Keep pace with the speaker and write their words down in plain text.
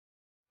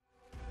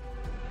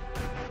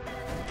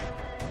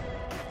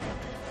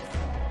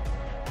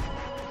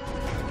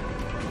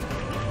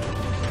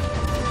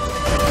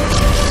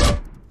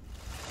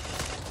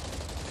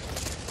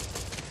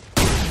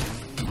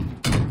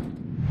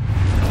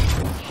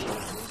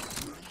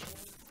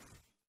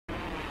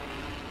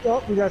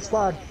Oh, we got a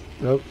squad.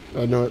 Nope,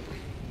 I know it.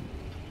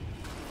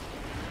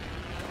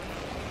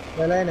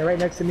 They're landing right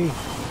next to me.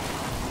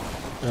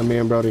 And me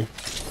and Brody.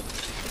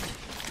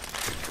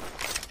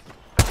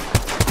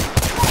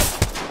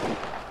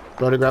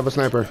 Brody, grab a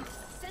sniper.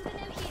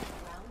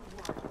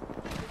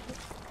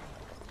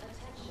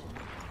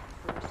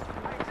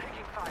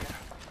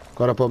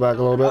 Gotta pull back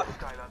a little bit.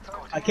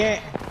 I can't.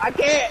 I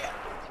can't.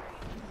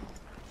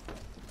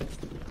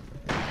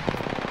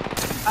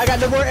 I got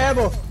no more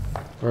ammo.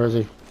 Where is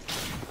he?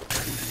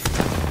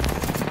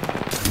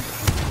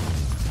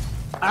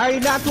 I already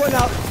knocked one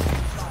out.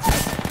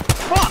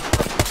 Fuck!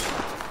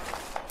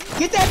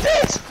 Get that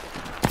bitch!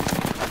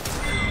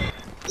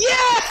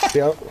 Yeah!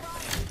 Yep.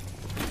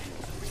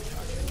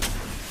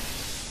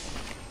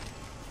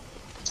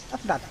 I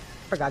forgot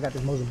I got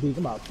this Mozambique.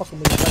 I'm out fucking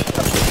with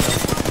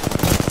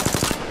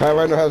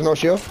Pathfinder has no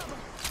shield.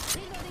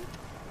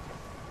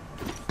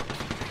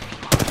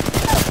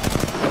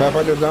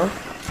 Pathfinder's down.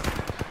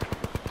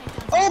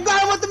 Oh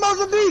god, I want the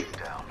Mozambique!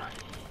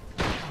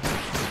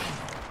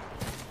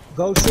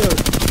 Go shield.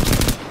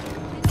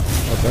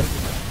 Okay.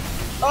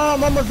 Oh,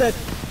 I'm almost dead.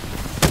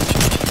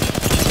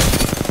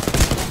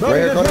 Bro, Right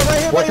here, Cody.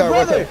 right here, One tap,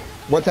 brother.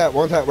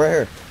 one tap, right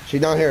here.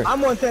 She's down here.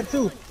 I'm one tap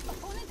too.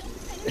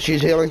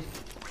 She's healing.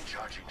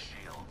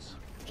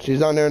 She's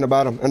down there in the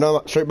bottom. And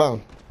straight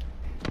bottom.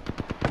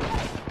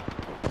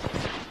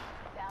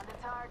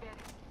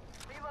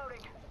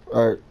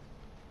 Alright.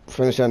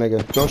 Finish that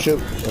nigga. Don't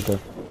shoot. Okay.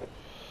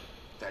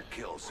 That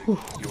kills you.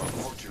 You are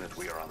fortunate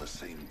we are on the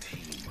same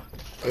team.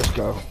 Let's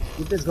go.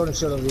 Get this golden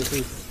shield over here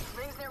too.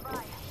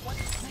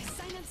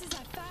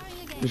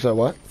 You said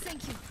what?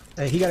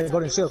 Hey, he got a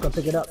golden shield. Come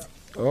pick it up.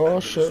 Oh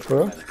shit,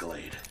 bro.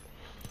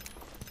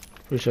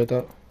 Appreciate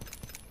that.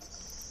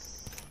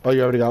 Oh,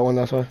 you already got one,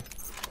 that's why?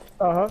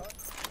 Uh-huh.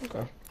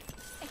 Okay.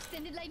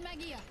 Extended light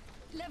magia.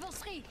 Level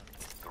 3.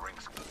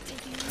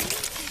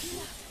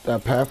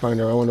 That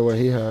Pathfinder, I wonder what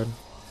he had.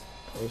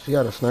 Oh, he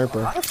had a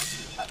sniper. I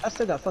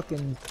still got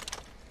fucking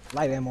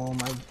light ammo on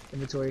my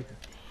inventory.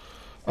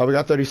 Oh, we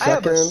got 30 I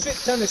have a seconds.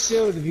 shit ton of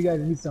shields if you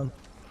guys need some.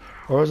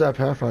 Where was that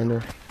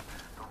Pathfinder?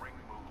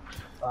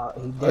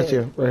 He dead. That's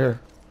you, right here.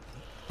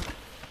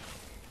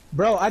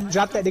 Bro, I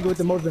dropped that nigga with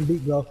the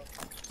Mozambique, bro.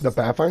 The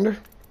Pathfinder?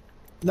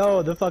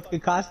 No, the fucking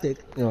caustic.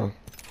 Yeah.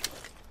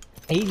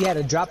 He had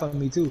a drop on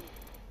me too.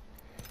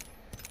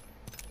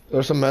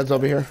 There's some meds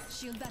over here.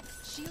 Shield back.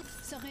 Shield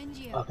syringe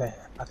here. Okay,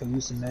 I can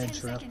use some 10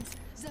 meds, bro. seconds.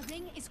 The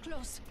ring is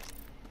close.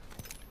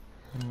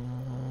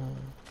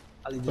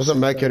 There's a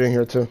med kit in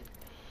here too.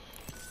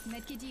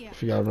 Medkit here.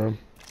 If you got room.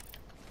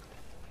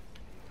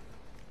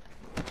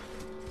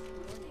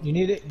 You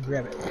need it?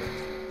 Grab it.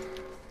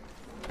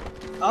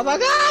 Oh my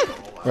god!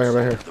 Right here,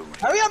 right here.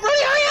 Hurry up,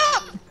 Brody, hurry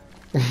up!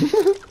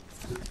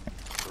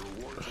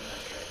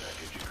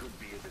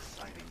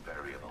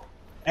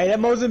 Hey, that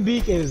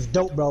Mozambique is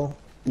dope, bro.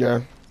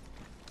 Yeah.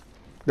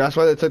 That's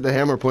why they took the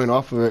hammer point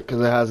off of it,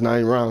 because it has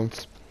 9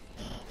 rounds.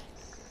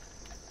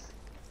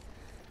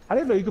 I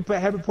didn't know you could put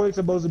hammer points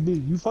on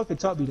Mozambique. You fucking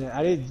taught me that.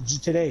 I did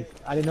today.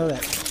 I didn't know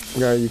that.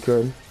 Yeah, you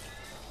could.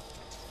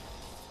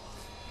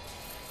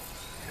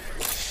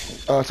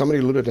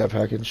 Somebody looted that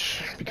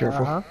package. Be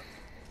careful.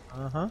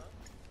 Uh-huh.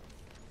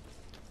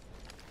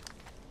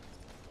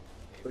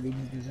 What do you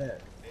think is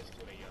that?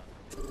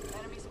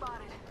 Enemy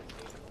spotted.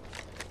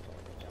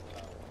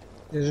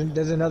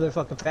 There's another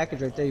fucking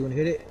package right there. You wanna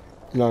hit it?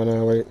 No,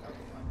 wait.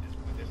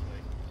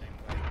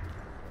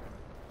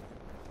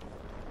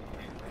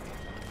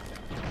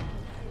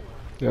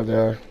 Yeah, they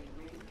are.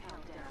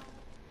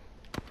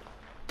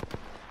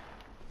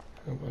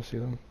 Oh, I see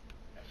them.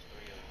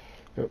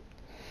 Yep.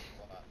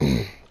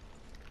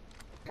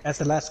 That's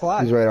the last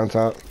squad. He's right on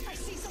top. I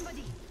see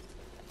somebody.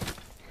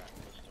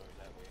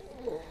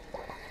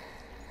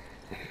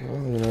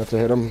 Well, you're gonna have to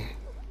hit him.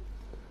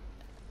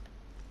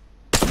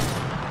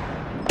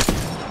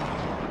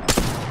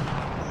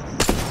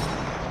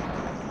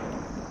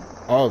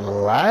 Oh, the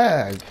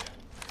lag.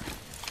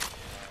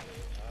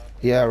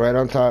 Yeah, right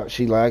on top.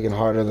 She lagging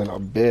harder than a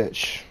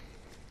bitch.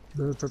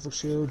 The purple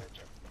shield.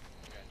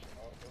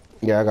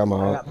 Yeah, I got I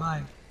my. got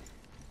mine.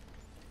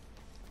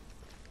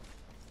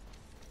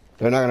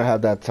 They're not gonna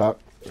have that top.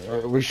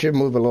 We should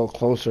move a little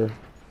closer.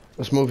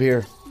 Let's move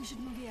here. We should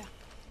move here.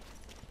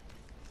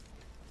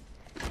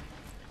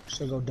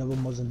 Should go double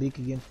Mozambique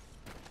again.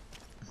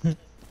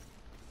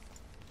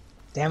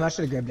 Damn, I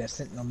should have grabbed that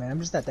Sentinel, man. I'm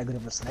just not that good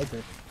of a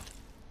sniper.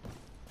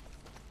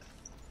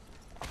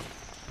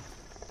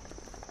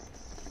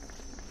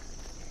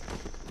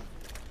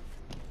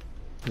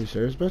 You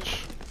serious,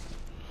 bitch?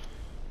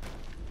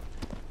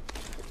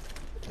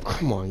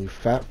 Come on, you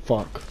fat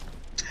fuck.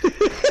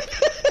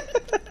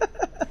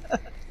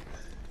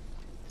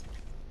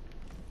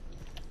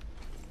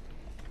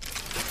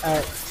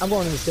 Alright, I'm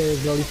going to the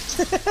stairs, Brody.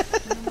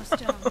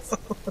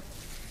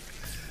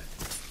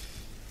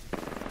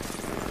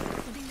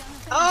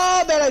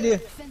 Oh, bad idea.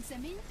 Fence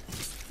them in.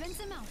 Fence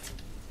them out.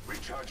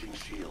 Recharging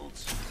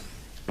shields.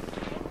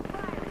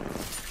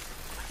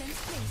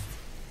 Fence placed.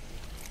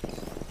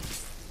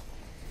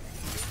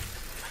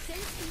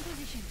 Fence in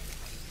position.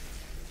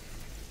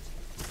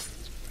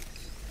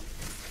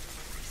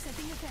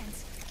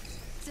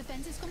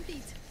 Fence is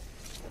complete.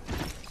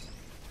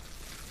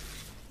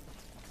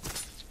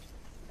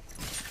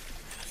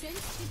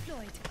 Fence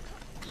deployed.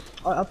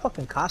 Oh, I'm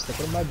fucking caustic.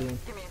 What am I doing?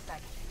 Give me a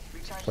sec.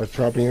 Recharge. Like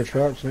trapping your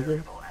traps,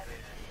 nigga.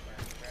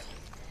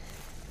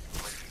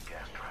 Placing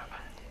gas trap.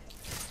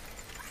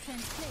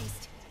 Fence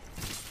placed.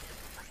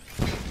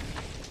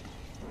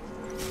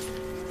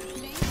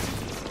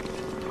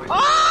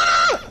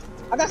 Ah!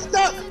 I got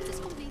stuck. Fence is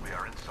complete. We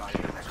are inside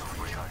the next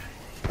recharge.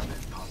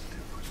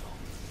 Positive result.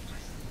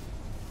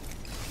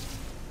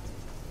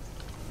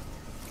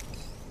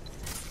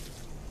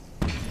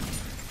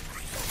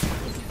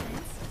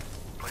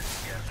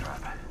 Placing gas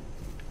trap.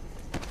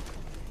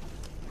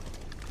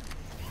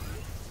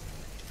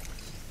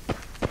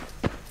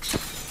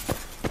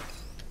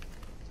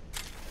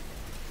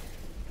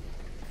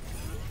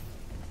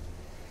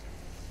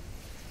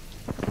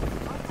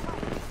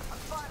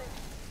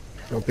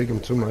 Don't pick him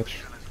too much.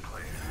 Is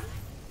clear.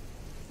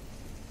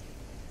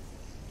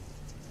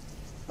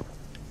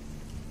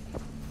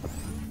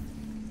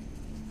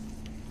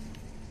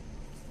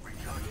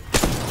 Recharging.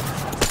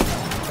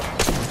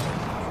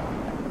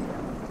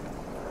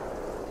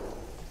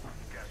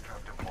 Gas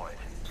trap deployed.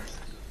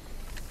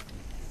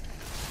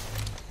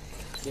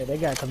 Yeah, they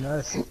gotta come to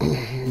us. Gas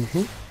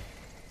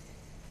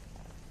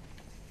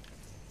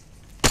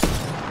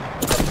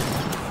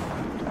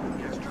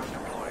trap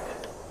deployed.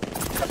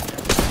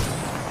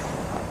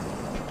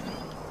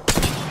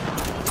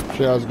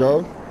 She has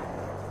go.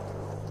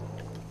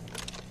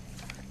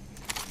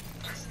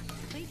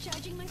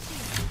 Recharging my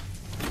shield.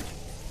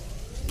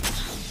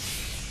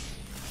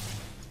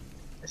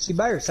 Is she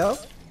by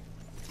herself?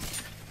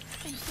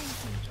 Fence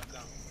fencing.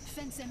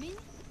 Fence them in.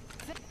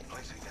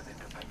 Placing an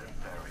independent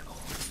variable.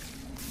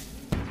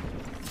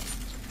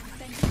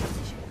 Fence in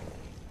position.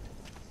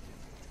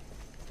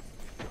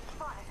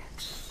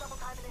 Double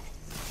timing it.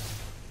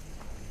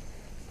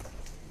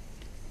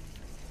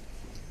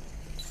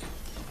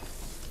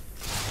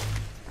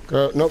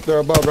 Nope, they're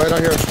above, right out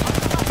here.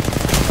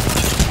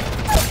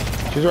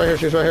 She's right here,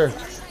 she's right here.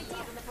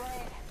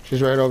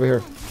 She's right over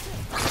here.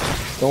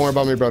 Don't worry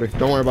about me, buddy.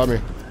 Don't worry about me.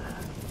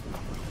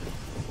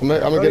 I'm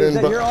gonna Bro, get is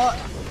in. that your all?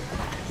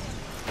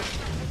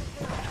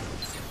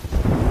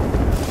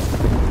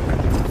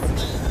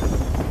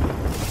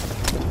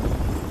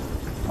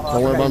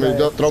 Don't worry about me.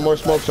 Throw more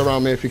smokes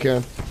around me if you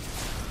can.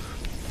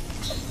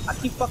 I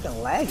keep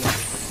fucking lagging.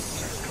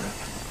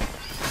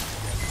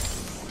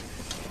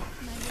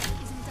 My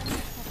work isn't done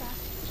yet, Papa.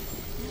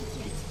 Not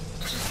yet.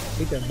 I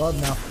think they're above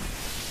now.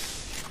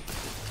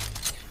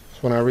 So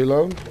when I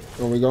reload,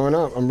 when we going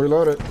up, I'm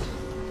reloaded.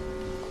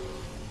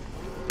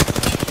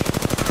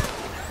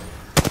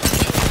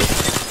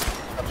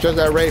 Just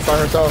that Ray by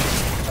herself.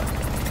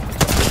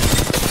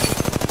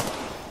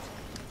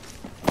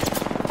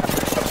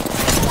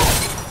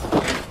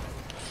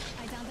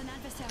 I downed an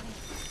adversary.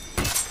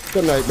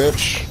 Good night,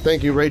 bitch.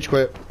 Thank you, rage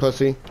quit,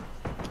 pussy.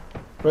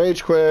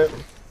 Rage quit.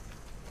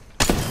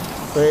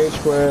 Rage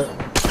quit.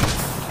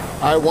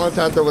 I once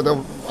out there with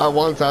the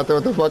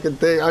fucking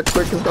thing. I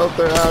quick as out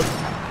their ass.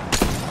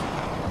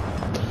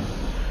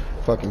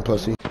 Fucking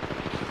pussy. My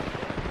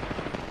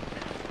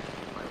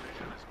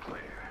vision is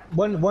clear.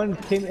 One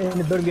came in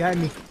the building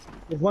behind me.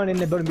 There's one in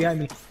the building behind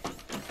me.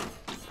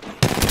 My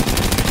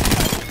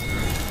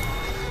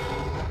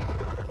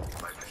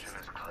vision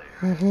is clear.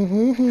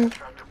 Gas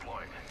trap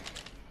deployed.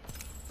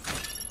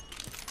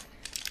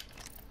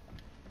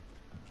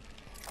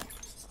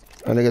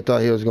 That nigga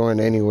thought he was going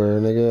anywhere.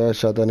 Nigga, I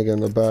shot that nigga in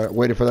the back.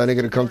 Waiting for that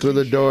nigga to come through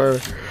the door.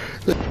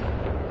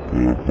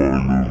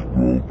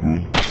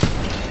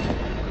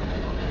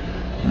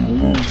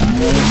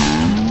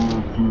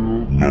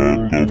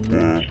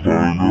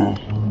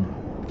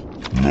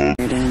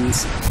 It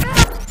ends.